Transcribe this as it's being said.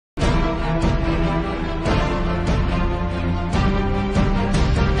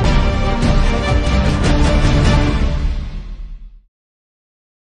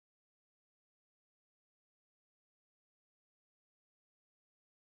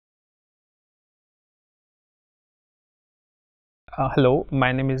Hello,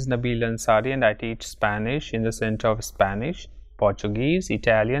 my name is Nabil Ansari and I teach Spanish in the Center of Spanish, Portuguese,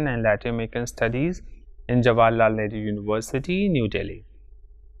 Italian and Latin American Studies in Jawaharlal Nehru University, New Delhi.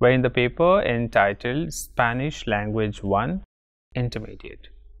 We're in the paper entitled Spanish Language 1 Intermediate.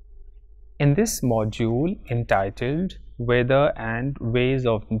 In this module entitled Weather and Ways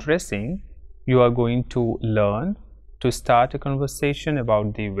of Dressing, you are going to learn to start a conversation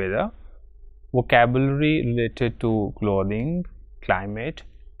about the weather, vocabulary related to clothing, climate,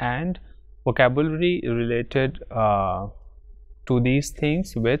 and vocabulary related to these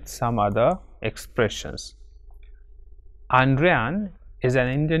things with some other expressions. Andrian is an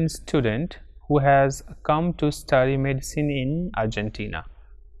Indian student who has come to study medicine in Argentina.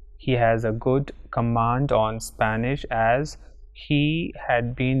 He has a good command on Spanish as he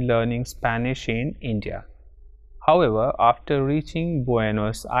had been learning Spanish in India. However, after reaching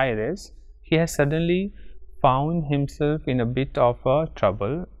Buenos Aires, he has suddenly found himself in a bit of a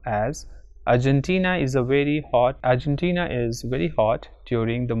trouble as Argentina is very hot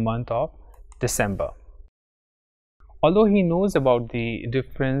during the month of December. Although he knows about the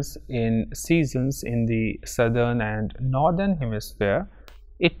difference in seasons in the southern and northern hemisphere,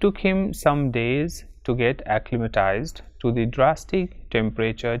 it took him some days to get acclimatized to the drastic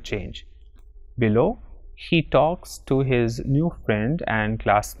temperature change. Below, he talks to his new friend and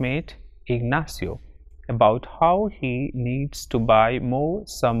classmate Ignacio about how he needs to buy more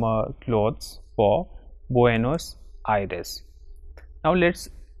summer clothes for Buenos Aires. Now let's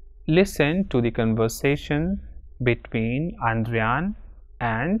listen to the conversation between Adrián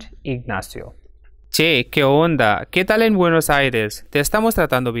and Ignacio. Che, ¿qué onda? ¿Qué tal en Buenos Aires? ¿Te estamos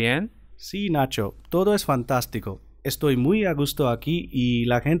tratando bien? Sí, Nacho, todo es fantástico. Estoy muy a gusto aquí y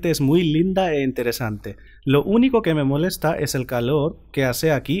la gente es muy linda e interesante. Lo único que me molesta es el calor que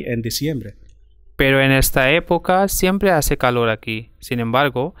hace aquí en diciembre. Pero en esta época siempre hace calor aquí. Sin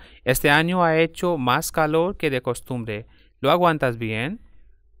embargo, este año ha hecho más calor que de costumbre. ¿Lo aguantas bien?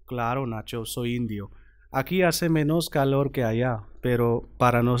 Claro, Nacho, soy indio. Aquí hace menos calor que allá, pero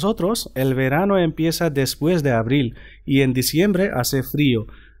para nosotros el verano empieza después de abril y en diciembre hace frío.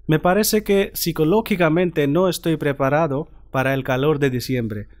 Me parece que psicológicamente no estoy preparado para el calor de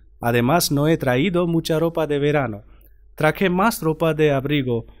diciembre. Además, no he traído mucha ropa de verano. Traje más ropa de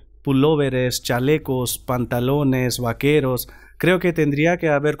abrigo, pulóveres, chalecos, pantalones, vaqueros. Creo que tendría que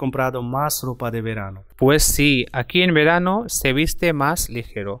haber comprado más ropa de verano. Pues sí, aquí en verano se viste más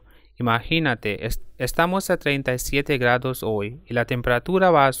ligero. Imagínate, estamos a 37 grados hoy y la temperatura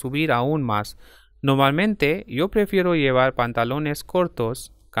va a subir aún más. Normalmente yo prefiero llevar pantalones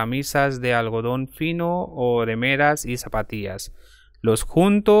cortos, camisas de algodón fino o remeras y zapatillas. Los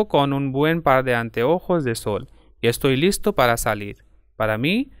junto con un buen par de anteojos de sol y estoy listo para salir. Para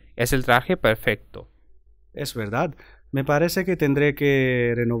mí es el traje perfecto. Es verdad. Me parece que tendré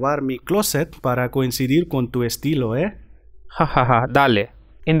que renovar mi closet para coincidir con tu estilo, ¿eh? Jajaja, dale.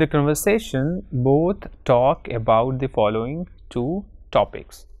 In the conversation, both talk about the following two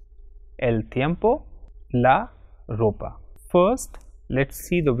topics: el tiempo, la ropa. First, let's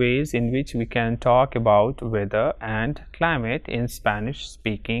see the ways in which we can talk about weather and climate in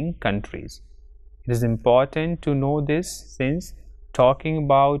Spanish-speaking countries. It is important to know this since talking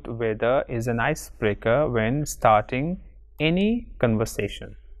about weather is an icebreaker when starting any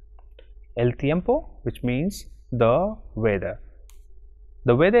conversation. El tiempo, which means the weather.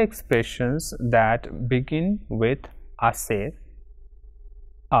 The weather expressions that begin with hacer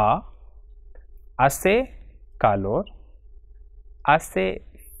are: hace calor, hace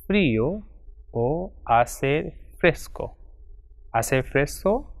frío o hacer fresco. Hacer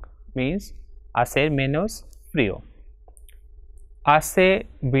fresco means hacer menos frío. Hace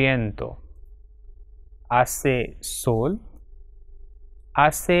viento, hace sol,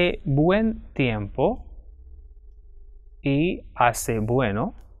 hace buen tiempo y hace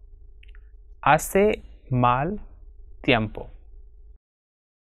bueno, hace mal tiempo.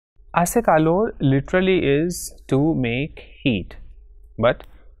 Hace calor literally is to make heat, but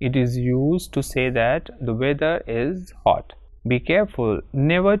it is used to say that the weather is hot. Be careful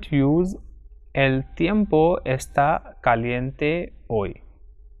never to use el tiempo está caliente hoy,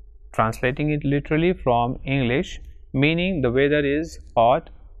 translating it literally from English, meaning the weather is hot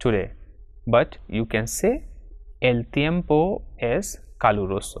today, but you can say el tiempo es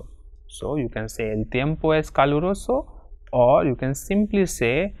caluroso. So you can say el tiempo es caluroso, or you can simply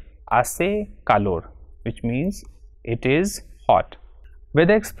say hace calor, which means it is hot.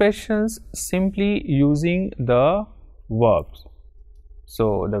 Weather expressions simply using the verbs.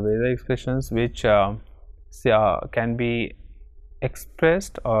 So the weather expressions which can be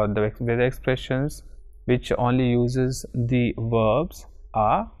expressed, or the weather expressions which only uses the verbs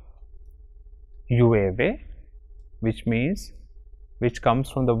are llueve, which comes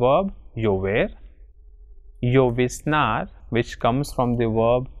from the verb llover, lloviznar, which comes from the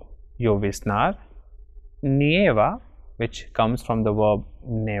verb lloviznar, nieva, which comes from the verb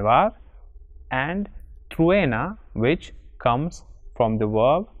nevar, and truena, which comes from the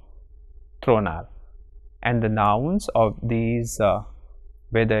verb tronar. And the nouns of these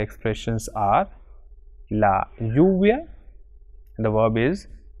weather expressions are la lluvia, the verb is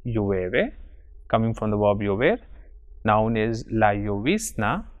llueve, coming from the verb llover. Noun is la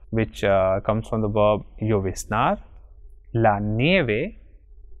llovizna, which comes from the verb lloviznar. La nieve,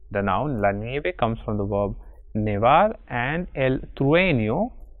 the noun la nieve comes from the verb nevar, and el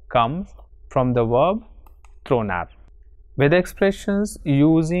trueno comes from the verb tronar. Weather expressions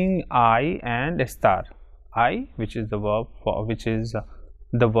using I and estar. I, which is the verb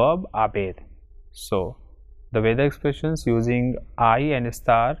haber. So the weather expressions using I and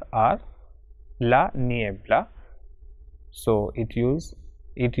estar are la niebla. So it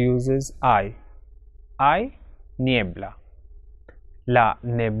uses I niebla. La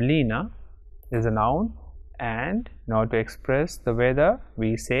neblina is a noun, and now to express the weather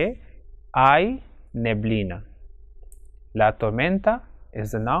we say hay neblina. La tormenta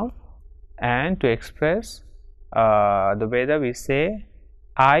is a noun, and to express the weather we say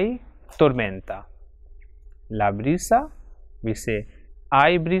hay tormenta. La brisa, we say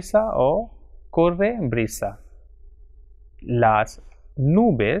hay brisa or corre brisa. Las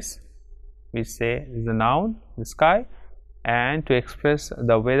nubes, we say is a noun, the sky, and to express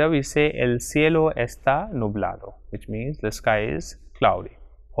the weather we say el cielo está nublado, which means the sky is cloudy,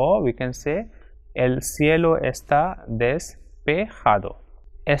 or we can say el cielo está despejado,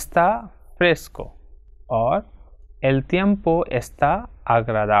 está fresco, or el tiempo está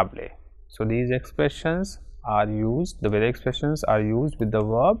agradable. So these expressions are used, the weather expressions are used with the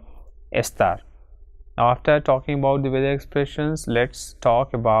verb estar. Now after talking about the weather expressions, let's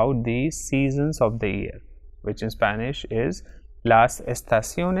talk about the seasons of the year, which in Spanish is las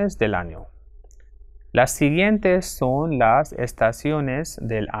estaciones del año. Las siguientes son las estaciones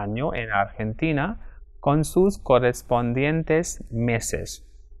del año en Argentina con sus correspondientes meses.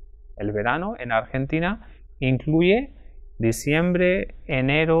 El verano en Argentina incluye diciembre,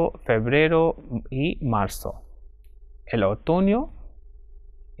 enero, febrero y marzo. El otoño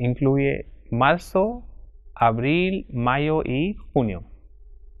incluye marzo, abril, mayo y junio.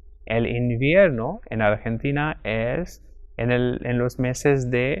 El invierno en Argentina es en los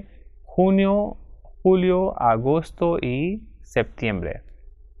meses de junio, julio, agosto y septiembre.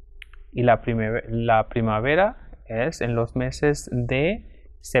 Y la primavera es en los meses de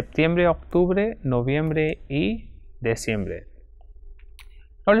septiembre, octubre, noviembre y diciembre.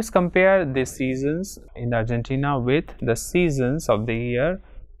 Now let's compare the seasons in Argentina with the seasons of the year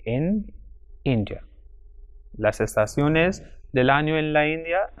in India. Las estaciones del año en la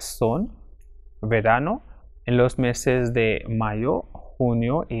India son verano en los meses de mayo,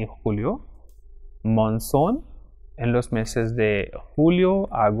 junio y julio, monzón en los meses de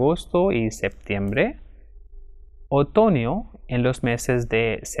julio, agosto y septiembre, otoño en los meses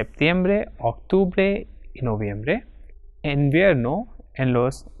de septiembre, octubre y noviembre, invierno en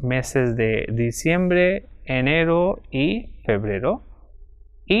los meses de diciembre, enero y febrero,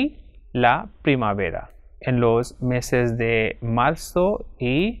 y la primavera en los meses de marzo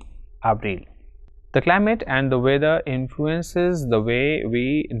y abril. The climate and the weather influences the way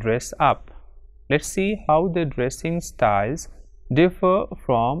we dress up. Let's see how the dressing styles differ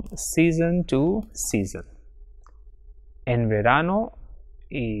from season to season. En verano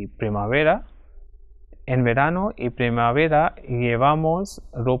y primavera llevamos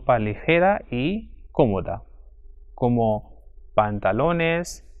ropa ligera y cómoda, como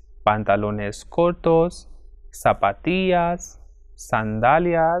pantalones cortos, zapatillas,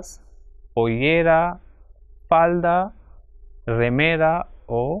 sandalias, pollera, falda, remera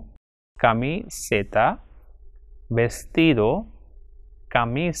o camiseta, vestido,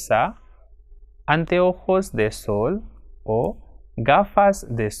 camisa, anteojos de sol o gafas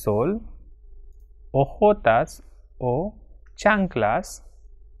de sol, hojotas o chanclas,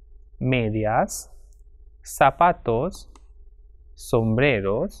 medias, zapatos,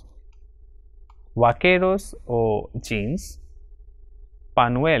 sombreros, vaqueros o jeans,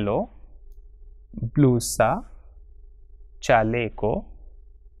 pañuelo, blusa, chaleco,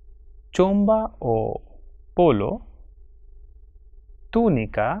 chomba o polo,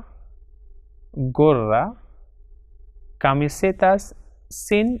 túnica, gorra, camisetas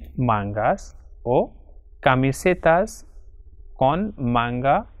sin mangas o camisetas con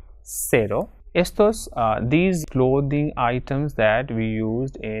manga cero, These clothing items that we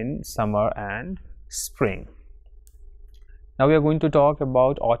used in summer and spring. Now we are going to talk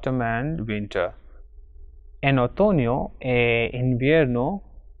about autumn and winter. En otoño e invierno,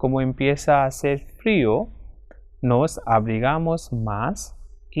 como empieza a hacer frío, nos abrigamos más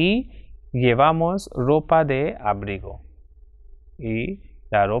y llevamos ropa de abrigo. Y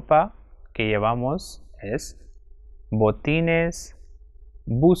la ropa que llevamos es botines,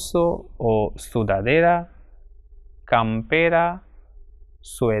 buzo o sudadera, campera,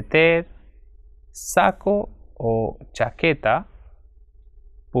 suéter, saco o chaqueta,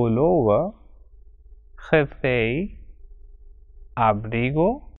 pullover, jersey,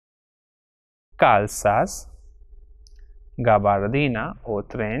 abrigo, calzas, gabardina o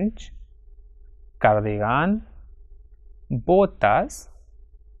trench, cardigan, botas,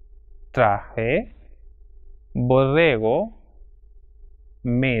 traje, borrego,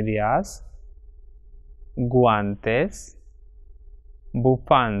 medias, guantes,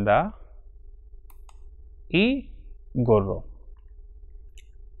 bufanda y gorro.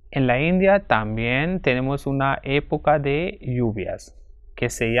 En la India también tenemos una época de lluvias que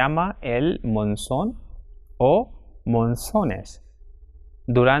se llama el monzón o monzones.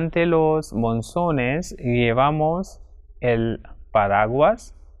 Durante los monzones llevamos el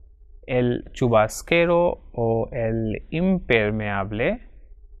paraguas, el chubasquero o el impermeable,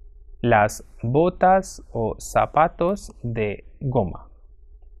 las botas o zapatos de goma.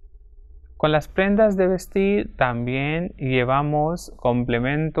 Con las prendas de vestir también llevamos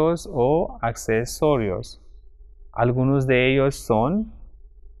complementos o accesorios. Algunos de ellos son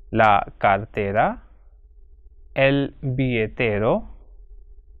la cartera, el billetero,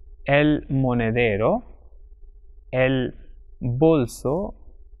 el monedero, el bolso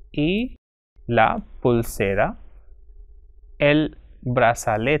y la pulsera, el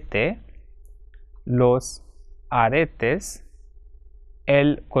brazalete, los aretes,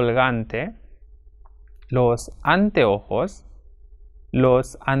 el colgante, los anteojos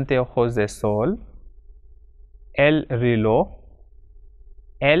de sol, el reloj,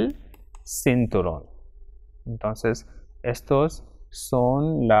 el cinturón. Entonces, estos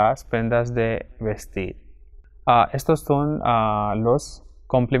son las prendas de vestir. Estos son los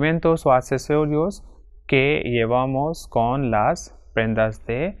complementos o accesorios que llevamos con las prendas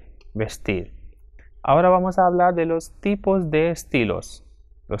de vestir. Ahora vamos a hablar de los tipos de estilos.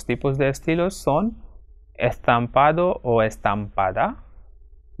 Los tipos de estilos son estampado o estampada,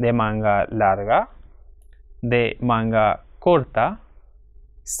 de manga larga, de manga corta,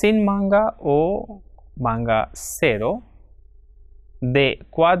 sin manga o manga cero, de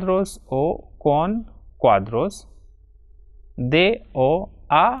cuadros o con cuadros, de o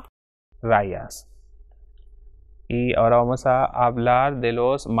a rayas. Y ahora vamos a hablar de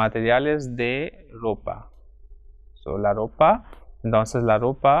los materiales de ropa. Entonces la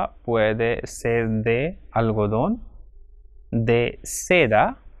ropa puede ser de algodón, de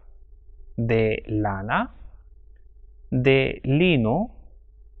seda, de lana, de lino,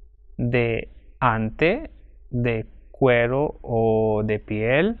 de ante, de cuero o de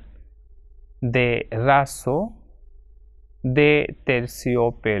piel, de raso, de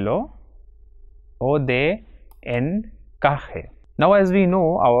terciopelo o de encaje. Now, as we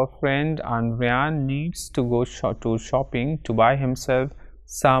know, our friend Andrian needs to go to shopping to buy himself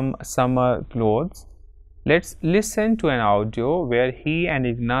some summer clothes. Let's listen to an audio where he and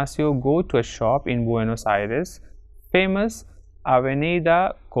Ignacio go to a shop in Buenos Aires, famous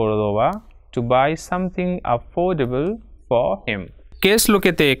Avenida Córdoba, to buy something affordable for him. ¿Qué es lo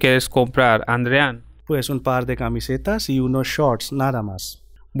que te quieres comprar, Andrian? Pues un par de camisetas y unos shorts, nada más.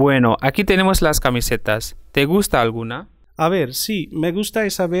 Bueno, aquí tenemos las camisetas. ¿Te gusta alguna? A ver, sí, me gusta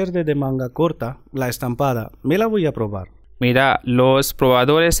esa verde de manga corta, la estampada. Me la voy a probar. Mira, los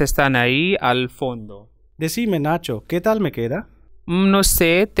probadores están ahí al fondo. Decime, Nacho, ¿qué tal me queda? No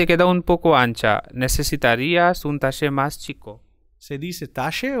sé, te queda un poco ancha. Necesitarías un talle más chico. ¿Se dice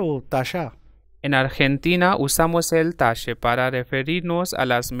talle o talla? En Argentina usamos el talle para referirnos a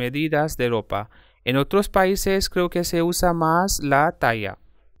las medidas de ropa. En otros países creo que se usa más la talla.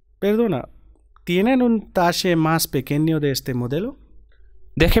 Perdona, ¿tienen un talle más pequeño de este modelo?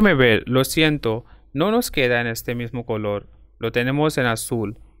 Déjeme ver, lo siento, no nos queda en este mismo color. Lo tenemos en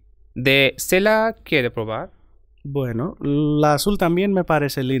azul. ¿Se la quiere probar? Bueno, la azul también me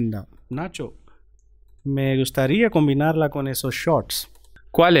parece linda. Nacho, me gustaría combinarla con esos shorts.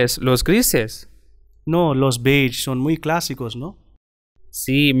 ¿Cuáles? ¿Los grises? No, los beige son muy clásicos, ¿no?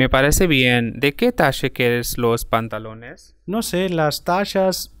 Sí, me parece bien. ¿De qué talle quieres los pantalones? No sé, los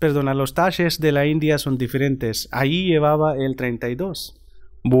talles de la India son diferentes. Allí llevaba el 32.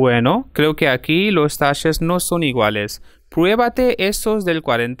 Bueno, creo que aquí los talles no son iguales. Pruébate estos del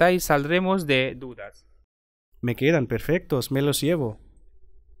 40 y saldremos de dudas. Me quedan perfectos, me los llevo.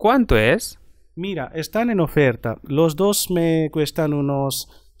 ¿Cuánto es? Mira, están en oferta. Los dos me cuestan unos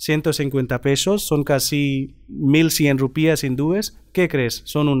 150 pesos, son casi 1100 rupias hindúes. ¿Qué crees?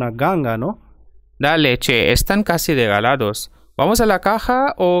 Son una ganga, ¿no? Dale, che, están casi regalados. ¿Vamos a la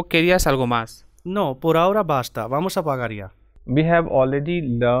caja o querías algo más? No, por ahora basta. Vamos a pagar ya. We have already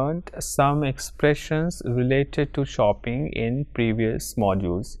learned some expressions related to shopping in previous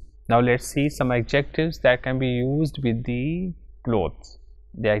modules. Now let's see some adjectives that can be used with the clothes.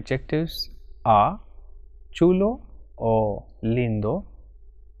 The adjectives are chulo o lindo,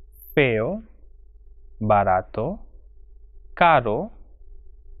 feo, barato, caro,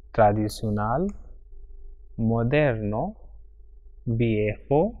 tradicional, moderno,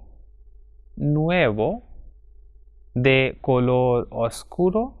 viejo, nuevo, de color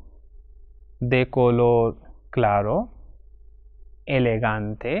oscuro, de color claro,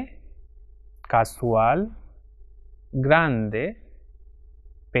 elegante, casual, grande,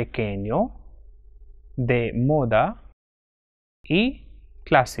 pequeño, de moda y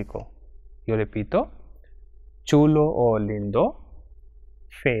clásico. Yo repito, chulo o lindo,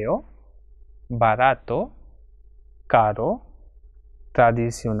 feo, barato, caro,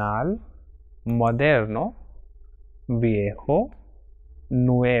 tradicional, moderno, viejo,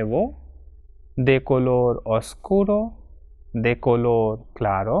 nuevo, de color oscuro, de color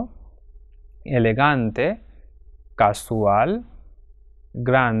claro, elegante, casual,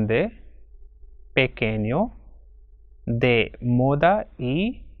 grande, pequeño, de moda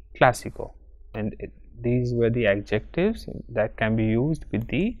y clásico. And these were the adjectives that can be used with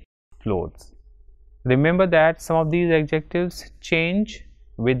the clothes. Remember that some of these adjectives change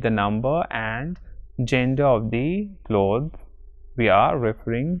with the number and gender of the clothes we are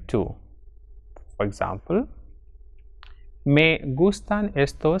referring to. For example, me gustan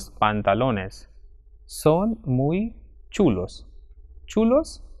estos pantalones. Son muy chulos.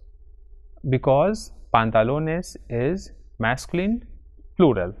 Chulos because pantalones is masculine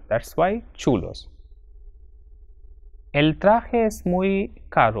plural. That's why chulos. El traje es muy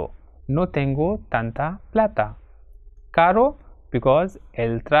caro. No tengo tanta plata. Caro because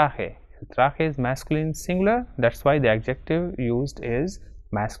el traje is masculine singular. That's why the adjective used is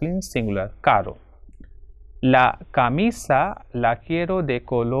masculine singular, caro. La camisa la quiero de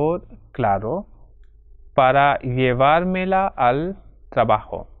color claro para llevármela al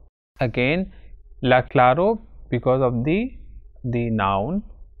trabajo. Again, la claro because of the noun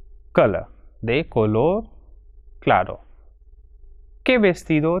color, de color claro. ¿Qué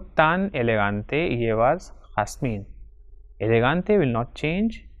vestido tan elegante llevas, Jasmine? Elegante will not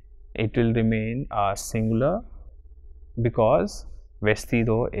change. It will remain singular because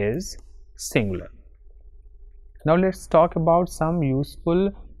vestido is singular. Now let's talk about some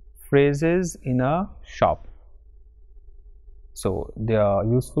useful phrases in a shop. So the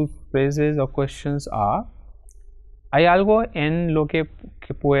useful phrases or questions are: ¿hay algo en lo que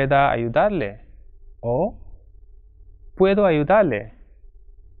pueda ayudarle? O ¿puedo ayudarle?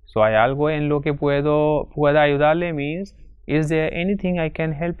 So hay algo en lo que pueda ayudarle means, is there anything I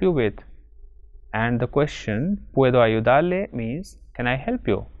can help you with? And the question ¿puedo ayudarle? means, can I help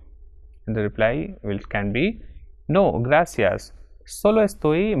you? And the reply can be, no, gracias, solo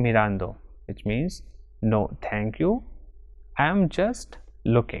estoy mirando, which means, no, thank you, I am just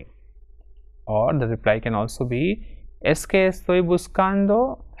looking. Or the reply can also be, es que estoy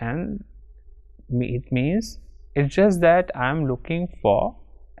buscando, and it means, it's just that I am looking for,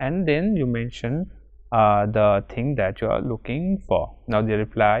 and then you mention the thing that you are looking for. Now the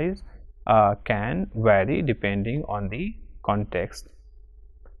replies can vary depending on the context.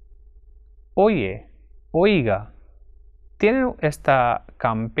 Oye, oiga, ¿tienen esta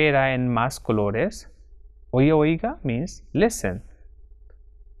campera en más colores? Oye, oiga means listen.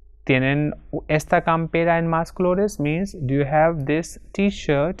 ¿Tienen esta campera en más colores means, do you have this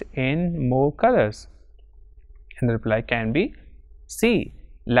t-shirt in more colors? And the reply can be, sí,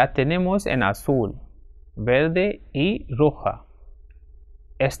 la tenemos en azul, verde y roja.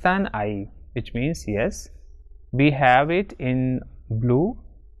 Están ahí, which means yes, we have it in blue,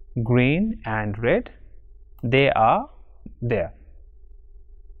 green and red. They are there.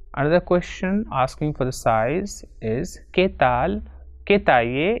 Another question asking for the size is ¿qué tal? ¿Qué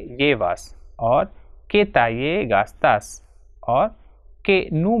talle llevas? Or ¿qué talle gastas? Or ¿qué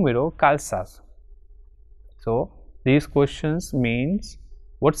número calzas? So these questions means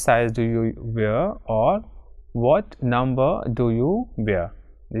what size do you wear or what number do you wear?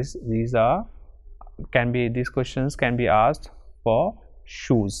 These questions can be asked for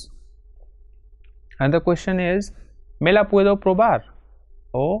shoes. And the question is, ¿me la puedo probar?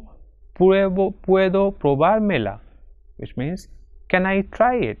 O puedo probármela, which means, can I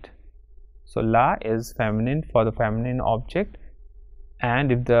try it? So la is feminine for the feminine object,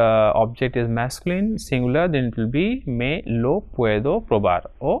 and if the object is masculine singular, then it will be me lo puedo probar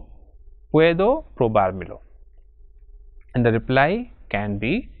o puedo probármelo. And the reply can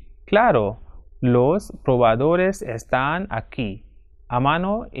be, claro, los probadores están aquí, a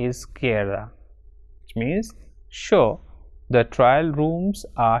mano izquierda, which means, sure, the trial rooms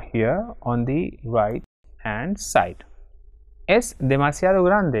are here on the right hand side. Es demasiado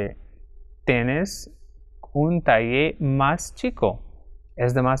grande. Tienes un talle más chico.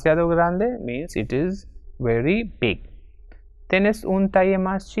 Es demasiado grande means it is very big. Tienes un talle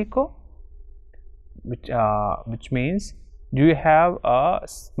más chico, which means, do you have a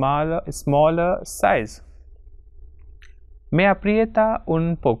smaller size? Me aprieta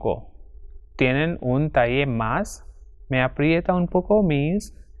un poco. Tienen un talle más. Me aprieta un poco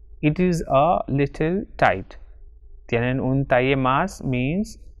means it is a little tight. Tienen un talle más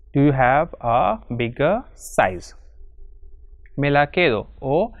means do you have a bigger size? Me la quedo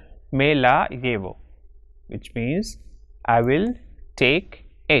o me la llevo, which means I will take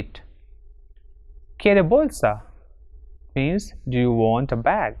it. ¿Quiere bolsa? Means do you want a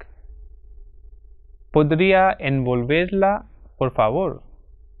bag? ¿Podría envolverla, por favor?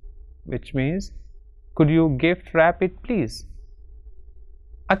 Which means could you gift wrap it please?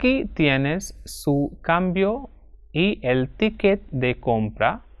 Aquí tienes su cambio y el ticket de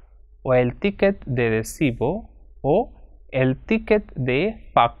compra o el ticket de recibo o el ticket de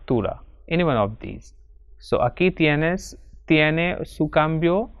factura, any one of these. So aquí tiene su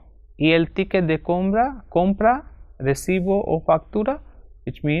cambio y el ticket de compra, recibo o factura,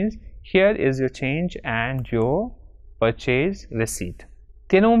 which means here is your change and your purchase receipt.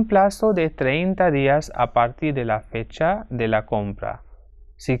 Tiene un plazo de 30 días a partir de la fecha de la compra.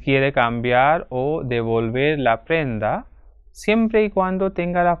 Si quiere cambiar o devolver la prenda, siempre y cuando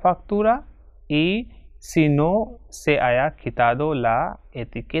tenga la factura y si no se haya quitado la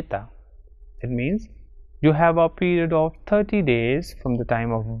etiqueta. It means you have a period of 30 days from the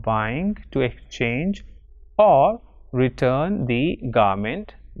time of buying to exchange or return the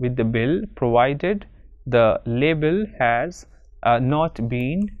garment with the bill provided the label has not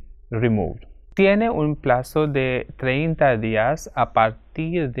been removed. Tiene un plazo de 30 días a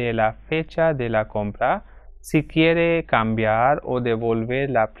partir de la fecha de la compra si quiere cambiar o devolver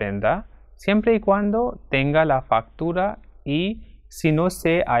la prenda, siempre y cuando tenga la factura y si no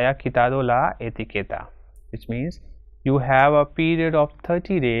se haya quitado la etiqueta. Which means you have a period of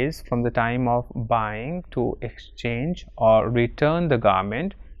 30 days from the time of buying to exchange or return the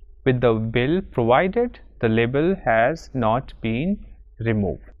garment with the bill provided the label has not been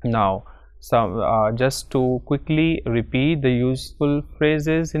removed. Now, just to quickly repeat the useful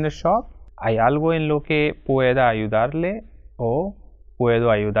phrases in the shop. ¿Hay algo en lo que pueda ayudarle o puedo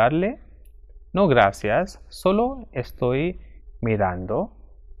ayudarle? No, gracias. Solo estoy mirando.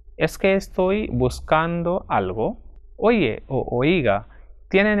 Es que estoy buscando algo. Oye o oiga,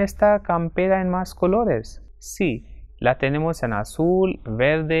 ¿tienen esta campera en más colores? Sí, la tenemos en azul,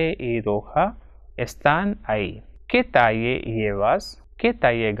 verde y roja. Están ahí. ¿Qué talle llevas? ¿Qué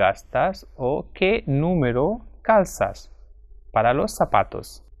talle gastas? ¿O qué número calzas? Para los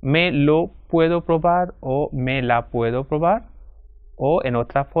zapatos. ¿Me lo puedo probar o me la puedo probar? O en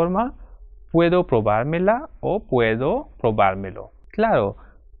otra forma, ¿puedo probármela o puedo probármelo? Claro,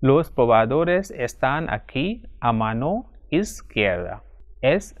 los probadores están aquí a mano izquierda.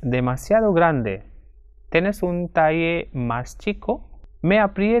 Es demasiado grande. ¿Tienes un talle más chico? Me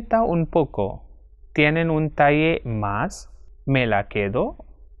aprieta un poco. ¿Tienen un talle más? Me la quedo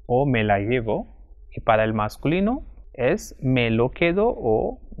o me la llevo. Y para el masculino es me lo quedo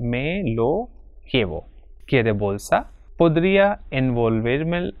o me lo llevo. ¿Quiere bolsa? ¿Podría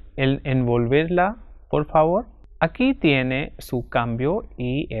envolverla, por favor? Aquí tiene su cambio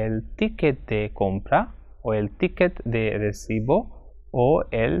y el ticket de compra o el ticket de recibo o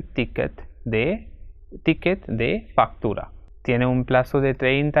el ticket de factura. Tiene un plazo de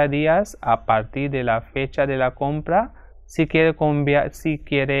 30 días a partir de la fecha de la compra si quiere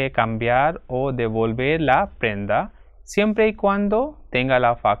cambiar o devolver la prenda, siempre y cuando tenga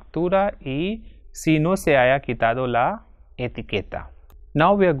la factura y si no se haya quitado la etiqueta.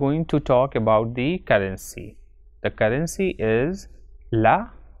 Now we are going to talk about the currency. The currency is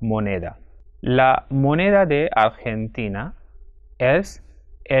la moneda. La moneda de Argentina es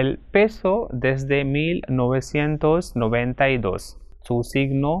el peso desde 1992. Su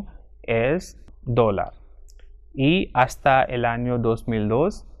signo es dólar. y hasta el año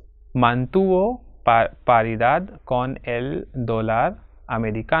 2002 mantuvo paridad con el dólar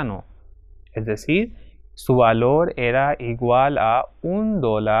americano, es decir, su valor era igual a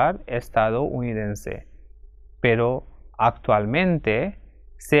 $1 estadounidense, pero actualmente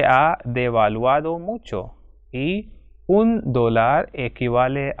se ha devaluado mucho y $1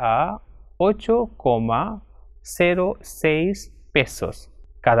 equivale a 8,06 pesos.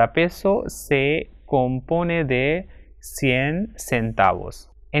 Cada peso se compone de 100 centavos.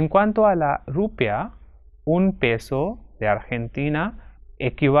 En cuanto a la rupia, un peso de Argentina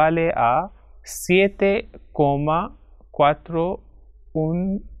equivale a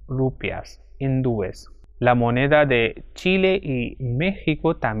 7,41 rupias hindúes. La moneda de Chile y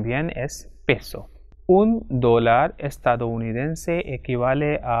México también es peso. $1 estadounidense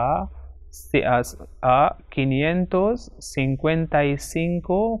equivale a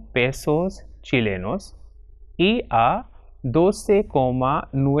 555 pesos chilenos y a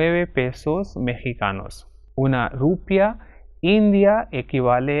 12,9 pesos mexicanos. Una rupia india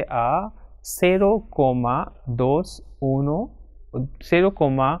equivale a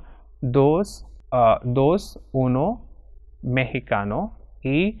 0,21 mexicano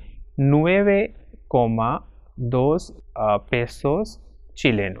y 9,2 pesos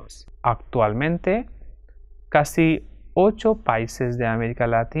chilenos. Actualmente, casi 8 países de América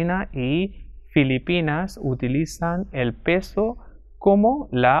Latina y Filipinas utilizan el peso como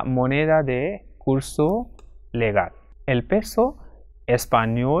la moneda de curso legal. El peso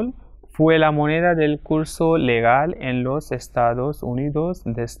español fue la moneda del curso legal en los Estados Unidos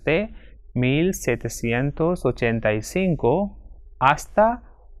desde 1785 hasta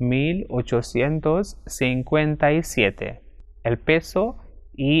 1857. El peso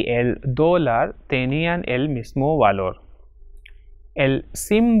y el dólar tenían el mismo valor. El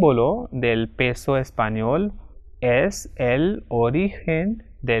símbolo del peso español es el origen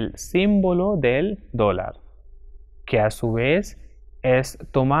del símbolo del dólar, que a su vez es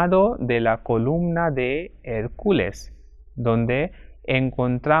tomado de la columna de Hércules, donde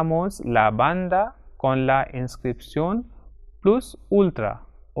encontramos la banda con la inscripción plus ultra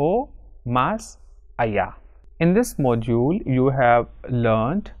o más allá. In this module, you have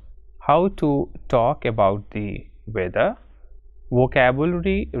learned how to talk about the weather,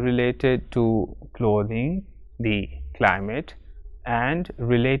 vocabulary related to clothing, the climate, and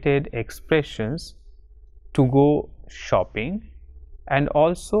related expressions to go shopping, and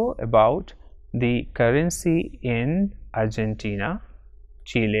also about the currency in Argentina,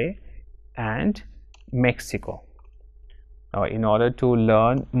 Chile, and Mexico. Now, in order to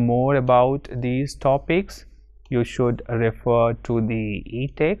learn more about these topics, you should refer to the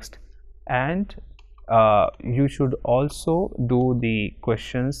e-text, and you should also do the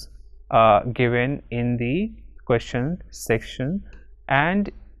questions given in the question section, and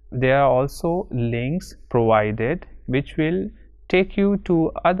there are also links provided which will take you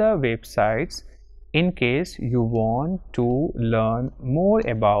to other websites in case you want to learn more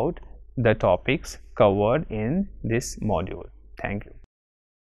about the topics covered in this module. Thank you.